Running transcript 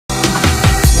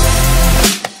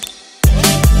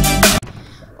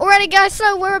Alrighty guys,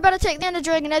 so we're about to take the Ender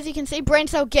Dragon. As you can see, Brain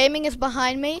Cell Gaming is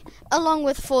behind me, along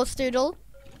with Forstoodle.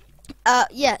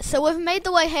 Yeah, so we've made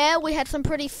the way here. We had some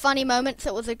pretty funny moments.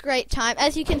 It was a great time.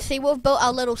 As you can see, we've built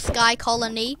our little sky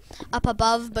colony up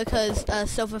above because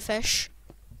silverfish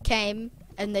came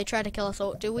and they tried to kill us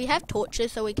all. Do we have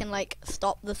torches so we can, like,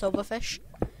 stop the silverfish?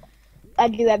 I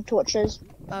do have torches.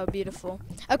 Oh, beautiful.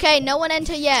 Okay, no one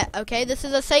enter yet. Okay, this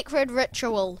is a sacred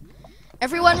ritual.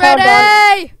 Everyone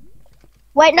ready?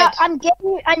 Wait, no,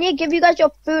 I need to give you guys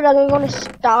your food. I'm going to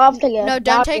starve to get. No,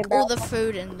 don't take all the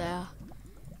food in there.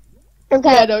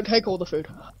 Okay. Yeah, don't take all the food.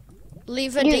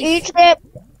 Leave it.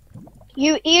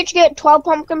 You each get 12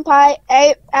 pumpkin pie,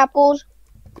 8 apples.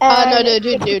 No,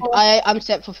 dude. I'm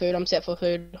set for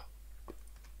food.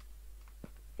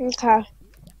 Okay.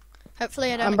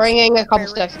 Hopefully I don't. I'm bringing a couple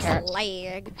stacks of carrots.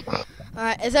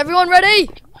 Alright, is everyone ready?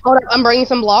 Hold up, I'm bringing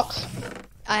some blocks.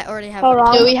 I already have.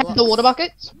 Do we have the water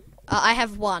buckets? I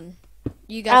have one.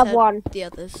 You guys have one. The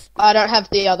others. I don't have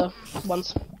the other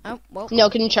ones. Oh, well. No,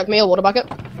 can you check me a water bucket?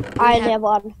 I have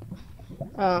one.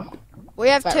 Oh. We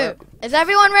have two. Is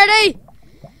everyone ready?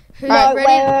 Who's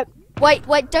ready?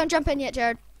 Wait, don't jump in yet,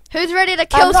 Jared. Who's ready to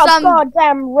kill some? I'm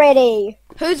goddamn ready.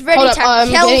 Who's ready to kill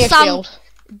some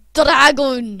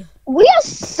dragon? We are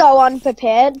so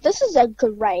unprepared. This is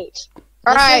great.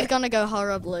 This is gonna go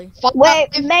horribly.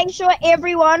 Wait, make sure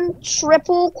everyone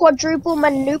triple, quadruple,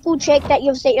 manuple check that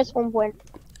you've set your spawn point.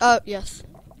 Oh, yes.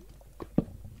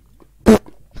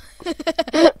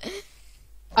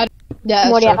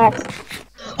 Yeah, What do you ask?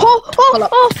 Oh,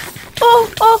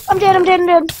 I'm dead.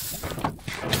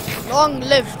 Long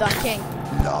live the king.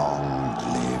 Long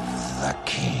live the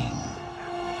king.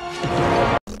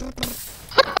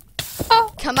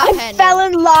 Come up here, I fell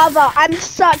in lava. I'm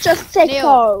such a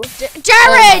sicko.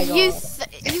 Jared, you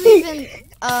even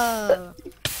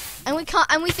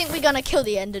and we think we're gonna kill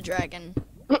the Ender Dragon.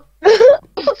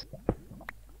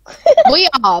 We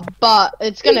are, but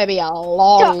it's gonna be a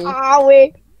long. Are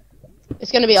we?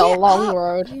 It's gonna be a long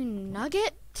road. You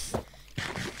nugget.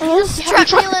 You just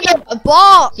trapped Neil in a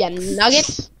box. Yeah,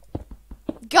 nuggets.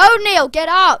 Go, Neil. Get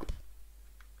up.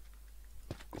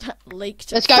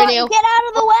 Leaked. Let's go, Neil. Get out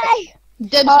of the way.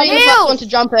 Dibs being the first one to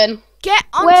jump in. Get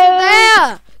onto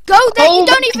there. Go there. You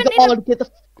don't even need to.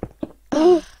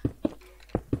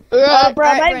 Bro,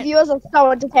 my viewers are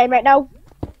so entertained right now.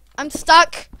 I'm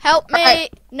stuck. Help me.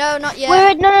 No, not yet.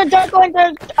 Wait, no, don't go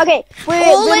into. Okay,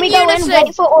 all in unison.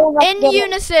 Wait for all in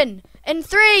unison. In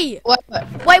 3. Wait,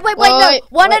 no.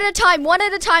 One at a time,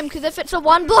 because if it's a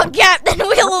 1 block gap, then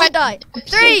we'll all die.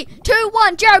 3, 2,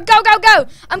 1, Jared, go.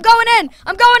 I'm going in.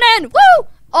 Woo!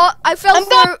 Oh, I fell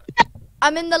through.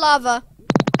 I'm in the lava.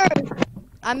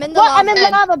 I'm in the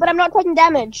lava, but I'm not taking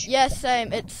damage. Yes,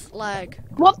 same. It's lag.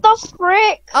 What the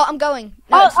frick? Oh, I'm going.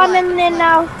 No, I'm in there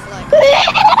now.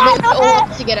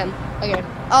 To get in. Okay.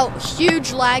 Oh,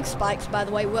 huge lag spikes, by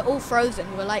the way. We're all frozen.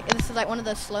 We're like, this is like one of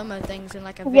those slow-mo things in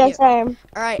like a video. Yes, I am.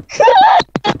 Alright.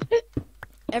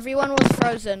 Everyone was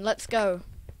frozen. Let's go.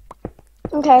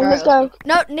 Okay, let's go.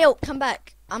 No, Neil, come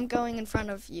back. I'm going in front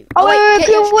of you. Oh, wait,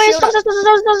 stop,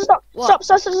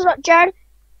 Jared.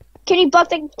 Can you block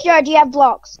the... Jared, do you have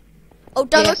blocks? Oh,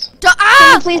 don't yes. look.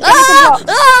 Can you please give me some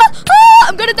blocks?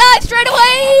 I'm gonna die straight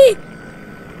away!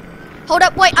 Hold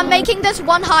up, wait, I'm making this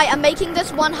one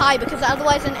high because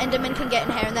otherwise an Enderman can get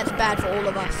in here and that's bad for all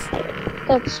of us.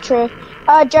 That's true.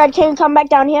 Jared, can you come back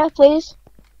down here, please?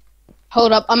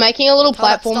 Hold up, I'm making a little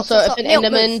platform so if an Neil,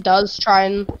 Enderman does try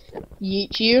and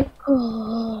yeet you.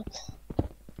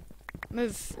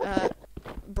 Move,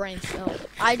 Brain Cell.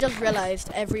 I just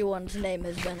realized everyone's name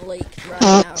has been leaked right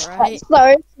now, right? That's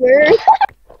so true.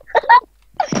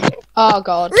 Oh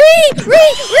god. Ree! I'm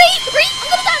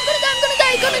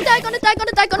gonna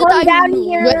die! Down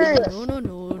here.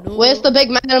 No. Where's the big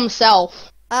man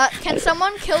himself? Can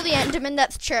someone kill the Enderman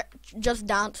that's just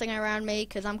dancing around me?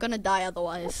 Because I'm gonna die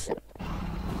otherwise.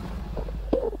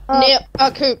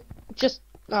 Coop. Just,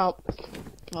 oh.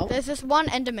 Well. There's this one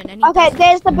Enderman. And Okay,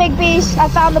 there's the big beast. I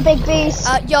found the big beast.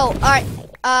 Alright.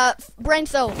 Brain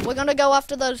Cell, we're gonna go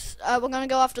after those, we're gonna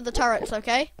go after the turrets,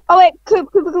 okay? Oh wait, Coop,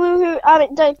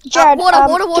 Jared, water.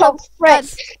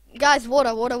 Guys,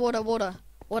 water.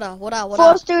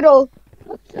 Forstoodle.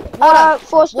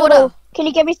 Forstoodle. Can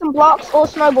you give me some blocks or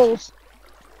snowballs?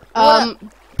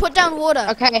 Put down water.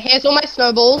 Okay, here's all my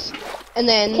snowballs, and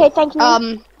then okay, thank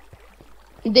you.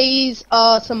 These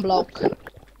are some blocks.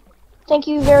 Thank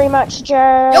you very much,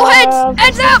 Jared. Yo,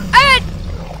 heads out, head!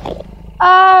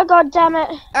 God damn it.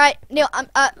 Alright, Neil,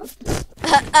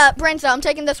 Brain Cell, I'm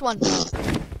taking this one.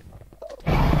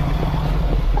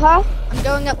 Huh? I'm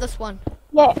going up this one.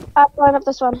 Yeah, I'm going up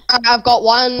this one. I've got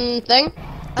one thing.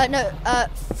 No,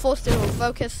 Force Doodle,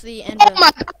 focus the ender. Oh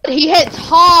my god, he hits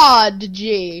hard,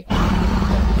 G.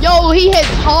 Yo, he hits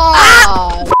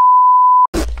hard.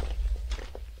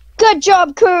 Good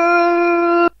job,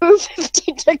 crew.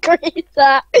 15 degrees.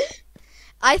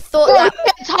 I thought Bro, that he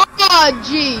hits hard,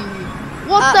 G.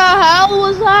 What the hell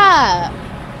was that?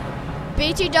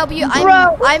 BTW,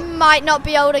 Bro. I might not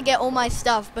be able to get all my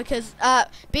stuff because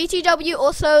BTW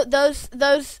also those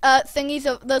thingies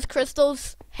of those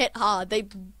crystals hit hard.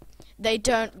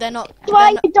 They're not.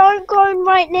 Why you don't go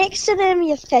right next to them,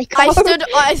 you fake?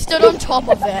 I stood on top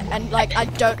of it and like I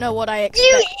don't know what I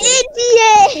You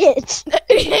expected.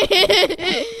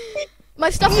 idiot! My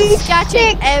stuff You is scattered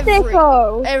sick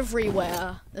sicko.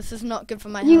 everywhere. This is not good for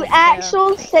my You health.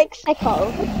 actual sick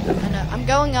sicko. I know. I'm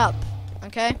going up.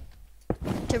 Okay.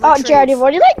 To Oh, retrieve. Jared, you've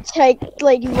already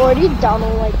you've already done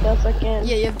all like this again.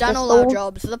 Yeah, you've done all our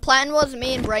jobs. The plan was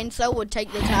me and Braincell would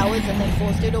take the towers and then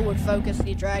Force Doodle would focus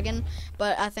the dragon,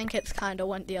 but I think it's kind of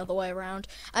went the other way around.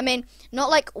 I mean, not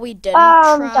like we didn't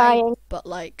I'm try, dying. but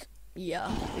like, yeah.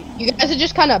 You guys are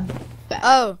just kind of.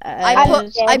 Oh,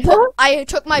 I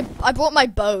brought my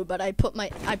bow, but I put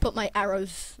my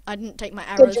arrows. I didn't take my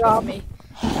arrows with me.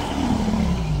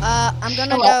 I'm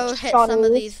gonna go hit some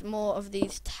of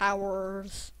these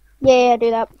towers. Yeah,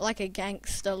 do that. Like a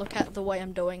gangster. Look at the way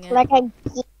I'm doing it. Like a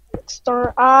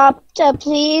gangster.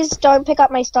 Please don't pick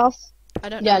up my stuff. I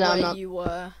don't know where you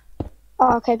were.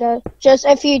 Oh, okay, good. Just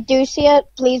if you do see it,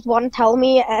 please tell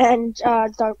me and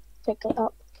don't pick it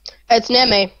up. It's near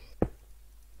me.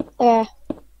 Yeah.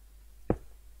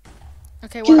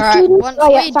 Okay, once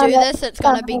we do this, it's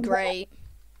gonna be great.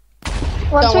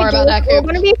 Once Don't worry about that, we're Coop.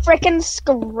 gonna be freaking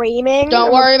screaming.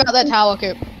 Don't worry about that tower,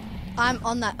 Coop. I'm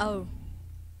on that. Oh,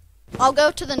 I'll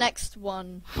go to the next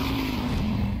one.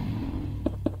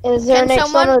 Is there Can a next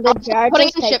someone- one or I'm did Jared putting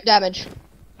just in take- ship damage.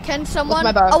 Can someone?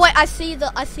 my bow. Oh wait, I see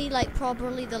like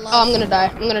probably the last. Oh, I'm gonna die.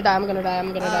 I'm gonna die.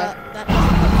 That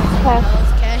doesn't look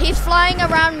like okay. He's flying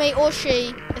around me, or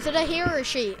she. Is it a he or a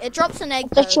she? It drops an egg.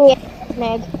 The Though. she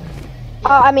egg. Oh,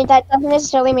 I mean that doesn't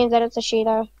necessarily mean that it's a she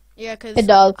though. Yeah, because It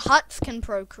does. huts can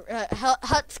procreate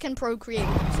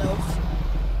themselves.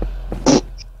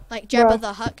 Like Jabba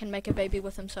the Hutt can make a baby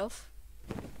with himself.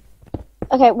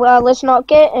 Okay, well let's not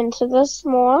get into this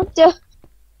more.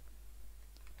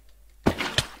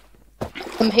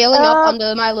 I'm healing up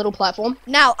under my little platform.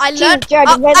 Now I Jeez, learned. Jared,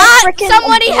 where's the frickin'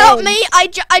 Somebody help egg? me!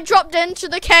 I dropped into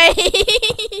the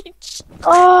cage.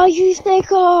 Oh, you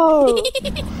sicko!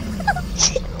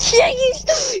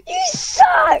 you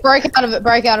suck! Break out of it.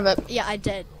 Break out of it. Yeah, I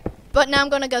did. But now I'm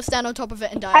gonna go stand on top of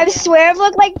it and die. I again. swear I've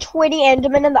looked like 20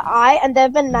 Endermen in the eye, and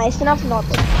they've been nice enough not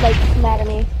to mad at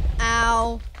me.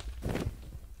 Ow.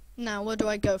 Now where do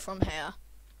I go from here?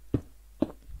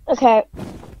 Okay.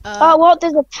 Oh well,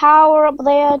 there's a tower up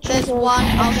there. There's Jesus. one.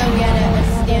 I'll go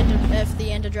get it if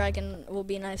the Ender Dragon will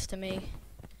be nice to me.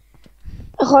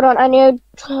 Hold on, I need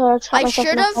to try I myself should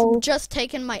in a have hole. just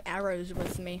taken my arrows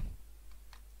with me.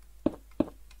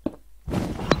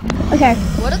 Okay.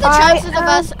 What are the chances of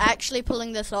us actually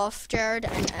pulling this off, Jared?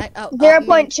 And,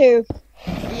 0.2.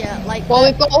 Yeah, like. Well,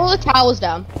 we've got all the towers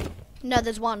down. No,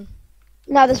 there's one.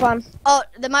 No, there's one. Oh,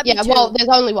 there might be Yeah, two. well, there's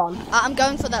only one. I'm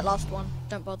going for that last one.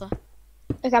 Don't bother.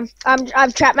 Okay,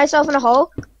 I've trapped myself in a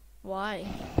hole. Why?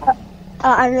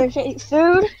 I'm gonna eat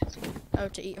food. Oh,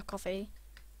 to eat your coffee.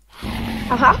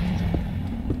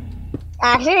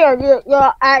 Actually,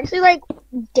 you're actually like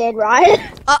dead, right?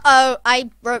 Uh-oh, I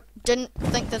didn't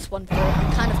think this one through.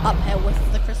 I'm kind of up here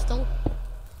with the crystal.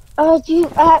 Oh, you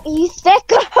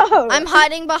sicko! I'm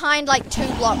hiding behind like 2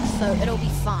 blocks, so it'll be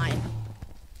fine.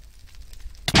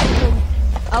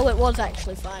 Oh, it was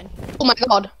actually fine. Oh my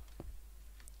god.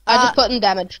 I just put in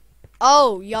damage.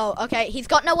 Oh, yo, okay. He's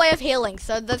got no way of healing,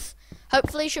 so this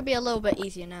hopefully should be a little bit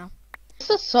easier now. This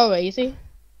is so easy.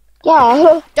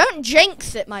 Yeah. Don't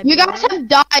jinx it, my You boy. guys have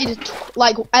died,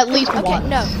 like, at least Okay, once.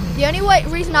 no. The only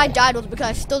reason I died was because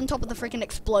I stood on top of the freaking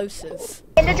explosive.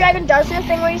 Ender Dragon does this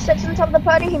thing where he sits on top of the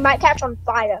podium, he might catch on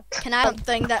fire. Can I have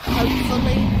something that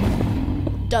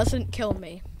hopefully doesn't kill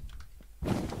me?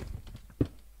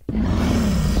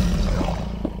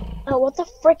 Oh, what the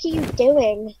frick are you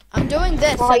doing? I'm doing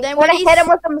this, Oh, so you then wanna when hit him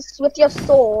with your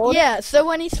sword? yeah, so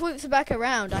when he swoops back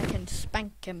around, I can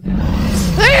spank him.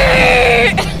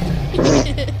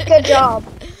 Good job.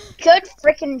 Good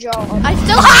freaking job. I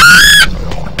still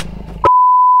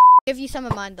give you some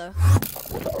of mine though.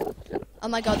 Oh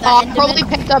my god, that I probably Enderman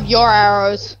picked up your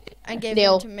arrows. and gave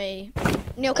Neil. them to me.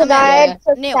 Neil, Cause come I here. had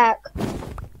to Neil. stack.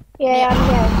 Yeah, Neil. I'm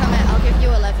here. Come here, I'll give you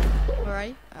 11.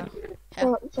 Alright? Oh.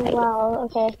 Oh, wow,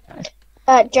 okay.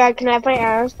 Jared, can I have my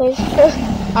arrows, please?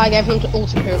 I gave him to all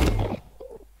to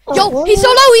Coop. Yo, he's so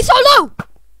low, he's so low!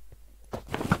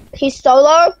 He's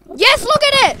solo? Yes, look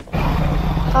at it!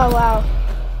 Oh, wow.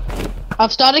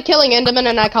 I've started killing Enderman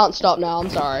and I can't stop now. I'm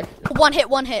sorry. One hit,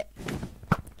 one hit.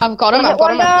 I've got him. I've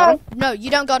got him. I've got him. No, you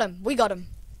don't got him. We got him.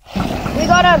 We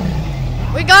got him.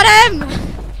 We got him!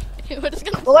 We're just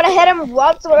gonna... We're gonna hit him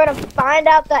once, we're gonna find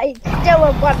out that he's still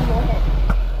a one more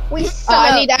hit. We suck.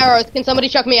 I need arrows. Can somebody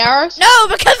chuck me arrows? No,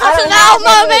 because I it's don't an owl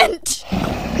have any. moment!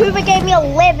 Kuba gave me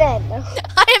 11.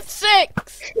 I have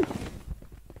 6!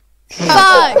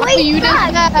 How 5! are you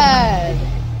dead?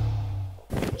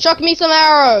 Chuck me some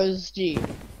arrows, G.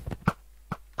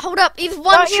 Hold up, he's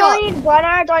one Don't shot. you need one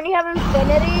arrow? Don't you have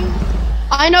infinity?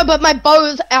 I know, but my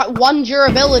bow's at 1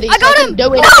 durability. I got so him! can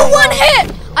do it. No, one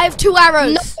hit! I have 2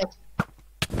 arrows. No.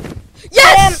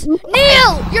 Yes!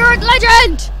 Neil, you're a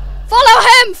legend!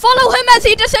 Follow him as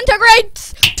he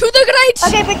disintegrates to the greats!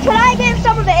 Okay, but can I get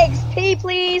some of the XP,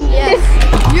 please? Yes!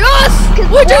 Yes!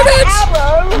 We did it!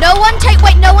 Arrow. No one take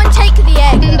the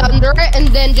egg. And under it, and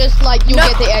then just like you No.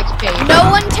 get the XP. No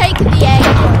one take the egg.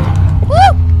 Woo!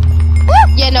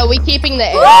 Woo! Yeah, no, we keeping the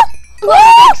egg. Woo! Woo!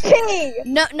 XP.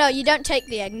 No, you don't take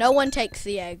the egg. No one takes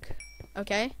the egg.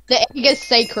 Okay? The egg is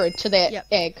sacred to that Yep.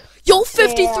 egg. You're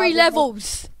 53 Yeah.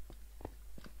 levels.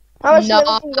 How much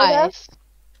level do you have? Nice.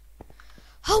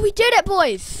 Oh, we did it,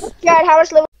 boys. Jared, how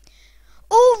much level?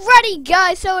 Alrighty,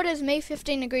 guys, so it is me,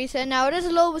 15 degrees here. Now, it is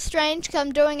a little bit strange because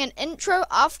I'm doing an intro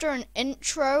after an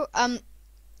intro.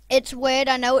 It's weird,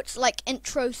 I know it's like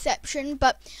introception,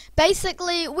 but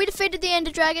basically, we defeated the Ender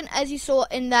Dragon, as you saw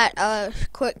in that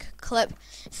quick clip.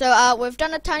 So, we've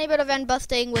done a tiny bit of end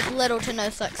busting with little to no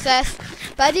success.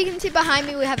 But as you can see behind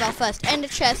me, we have our first Ender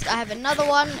chest. I have another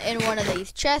one in one of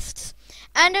these chests.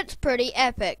 And it's pretty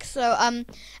epic. So,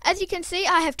 as you can see,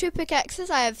 I have 2 pickaxes.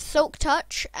 I have Silk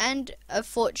Touch and a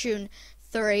Fortune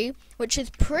 3, which is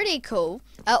pretty cool.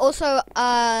 Yep,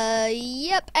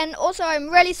 and also I'm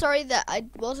really sorry that I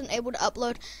wasn't able to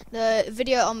upload the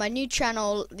video on my new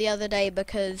channel the other day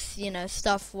because, you know,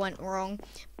 stuff went wrong.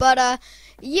 But,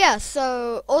 yeah,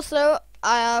 so, also,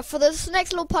 for this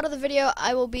next little part of the video,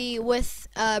 I will be with,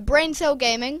 Brain Cell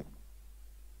Gaming.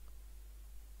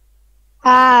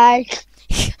 Hi.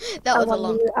 That was a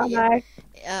long. Hi.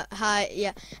 Hi,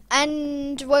 yeah.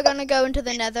 And we're gonna go into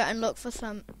the nether and look for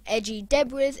some edgy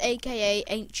debris, aka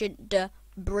ancient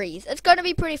debris. It's gonna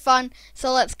be pretty fun,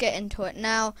 so let's get into it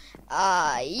now.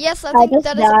 Yes, I think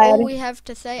that is all we have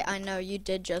to say. I know, you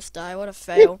did just die, what a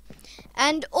fail.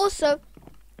 And also,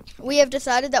 we have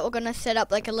decided that we're gonna set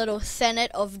up like a little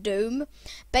Senate of Doom.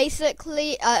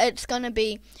 Basically, it's gonna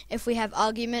be, if we have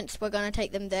arguments, we're gonna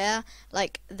take them there,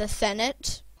 like the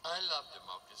Senate. I love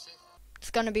democracy. It's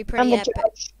gonna be pretty epic.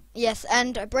 Yes,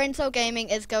 and Brain Cell Gaming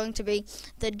is going to be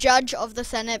the judge of the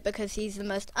Senate because he's the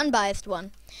most unbiased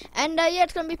one. And yeah,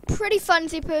 it's gonna be pretty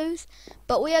funsy poos.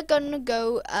 But we are gonna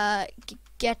go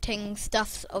getting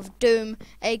stuffs of Doom,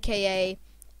 aka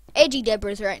edgy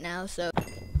debris right now. So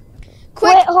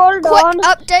quick, Wait, hold on.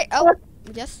 update. Oh,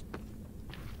 yes.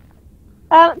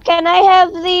 Can I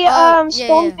have the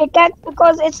stone pickaxe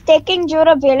because it's taking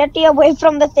durability away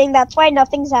from the thing. That's why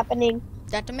nothing's happening.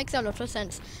 That makes a lot of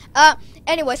sense.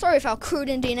 Anyway, sorry if our crude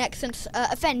Indian accents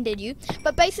offended you,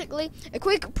 but basically, a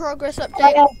quick progress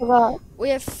update. I forgot. We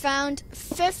have found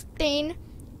 15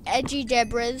 edgy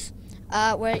debris.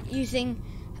 We're using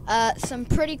some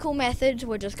pretty cool methods.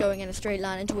 We're just going in a straight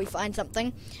line until we find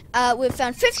something. We've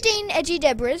found 15 edgy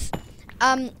debris.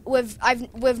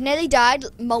 We've nearly died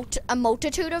a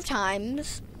multitude of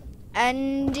times,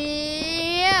 and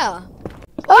yeah.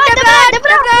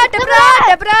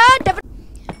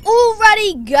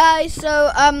 Alrighty, guys.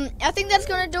 So I think that's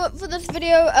gonna do it for this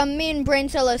video. Me and Brain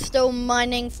Cell are still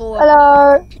mining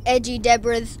for edgy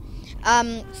debris.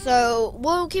 So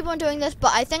we'll keep on doing this,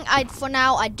 but I think for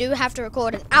now I do have to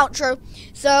record an outro.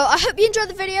 So I hope you enjoyed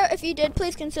the video. If you did,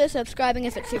 please consider subscribing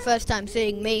if it's your first time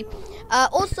seeing me.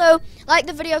 Also, like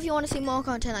the video if you want to see more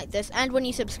content like this, and when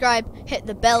you subscribe, hit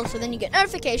the bell so then you get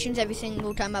notifications every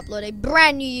single time I upload a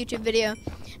brand new YouTube video.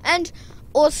 And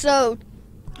also,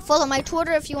 follow my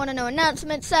Twitter if you want to know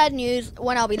announcements, sad news,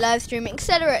 when I'll be live streaming,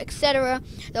 etc, etc.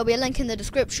 There'll be a link in the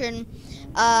description.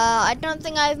 I don't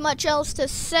think I have much else to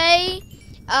say.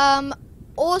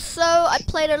 Also, I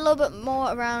played a little bit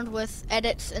more around with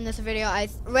edits in this video. I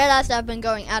realized I've been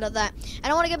going out of that,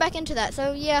 and I want to get back into that.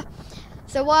 So yeah.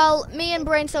 So while me and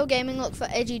Brain Cell Gaming look for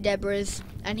edgy debris,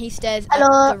 and he stares at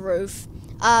the roof.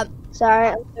 Sorry,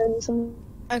 I'm doing some.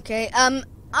 Okay.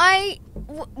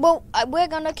 We're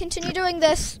gonna continue doing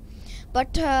this,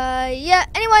 but yeah.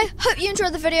 Anyway, hope you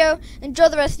enjoyed the video. Enjoy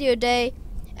the rest of your day,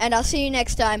 and I'll see you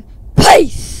next time.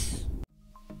 Peace.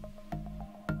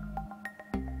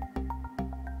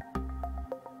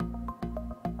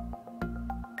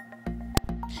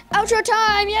 Outro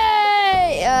time!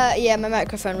 Yay! Yeah, my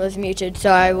microphone was muted,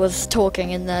 so I was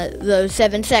talking in those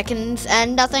 7 seconds,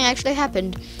 and nothing actually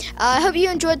happened. I hope you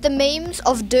enjoyed the memes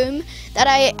of Doom that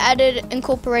I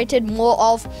incorporated more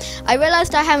of. I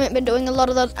realized I haven't been doing a lot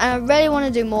of those, and I really want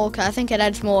to do more, because I think it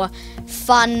adds more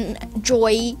fun,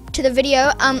 joy to the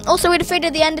video. Also, we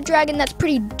defeated the Ender Dragon. That's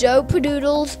pretty dope,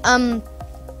 doodles.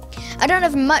 I don't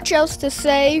have much else to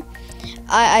say.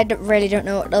 I really don't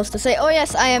know what else to say. Oh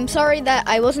yes, I am sorry that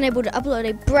I wasn't able to upload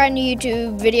a brand new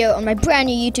YouTube video on my brand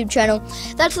new YouTube channel.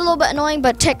 That's a little bit annoying,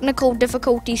 but technical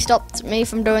difficulty stopped me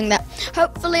from doing that.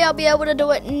 Hopefully I'll be able to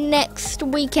do it next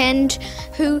weekend.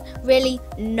 Who really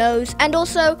knows? And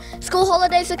also, school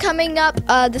holidays are coming up.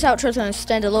 This outro is going to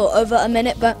stand a little over a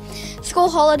minute, but school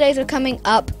holidays are coming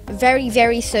up very,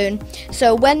 very soon.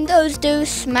 So when those do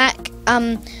smack,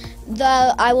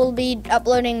 I will be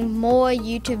uploading more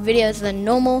YouTube videos than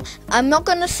normal. I'm not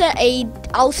gonna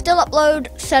I'll still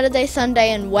upload Saturday,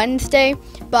 Sunday, and Wednesday,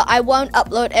 but I won't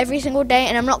upload every single day,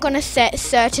 and I'm not gonna set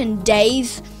certain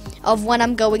days of when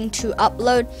I'm going to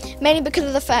upload, mainly because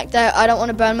of the fact that I don't want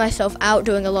to burn myself out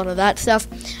doing a lot of that stuff.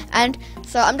 And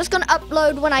so I'm just going to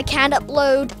upload when I can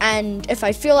upload, and if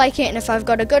I feel like it, and if I've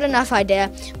got a good enough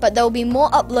idea. But there will be more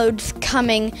uploads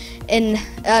coming in,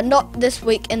 not this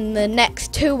week, in the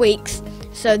next 2 weeks.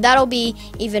 So that'll be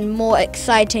even more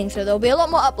exciting. So there'll be a lot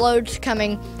more uploads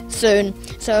coming soon.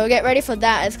 So get ready for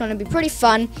that. It's going to be pretty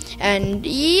fun. And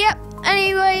yep.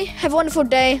 Anyway, have a wonderful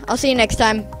day. I'll see you next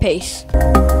time. Peace.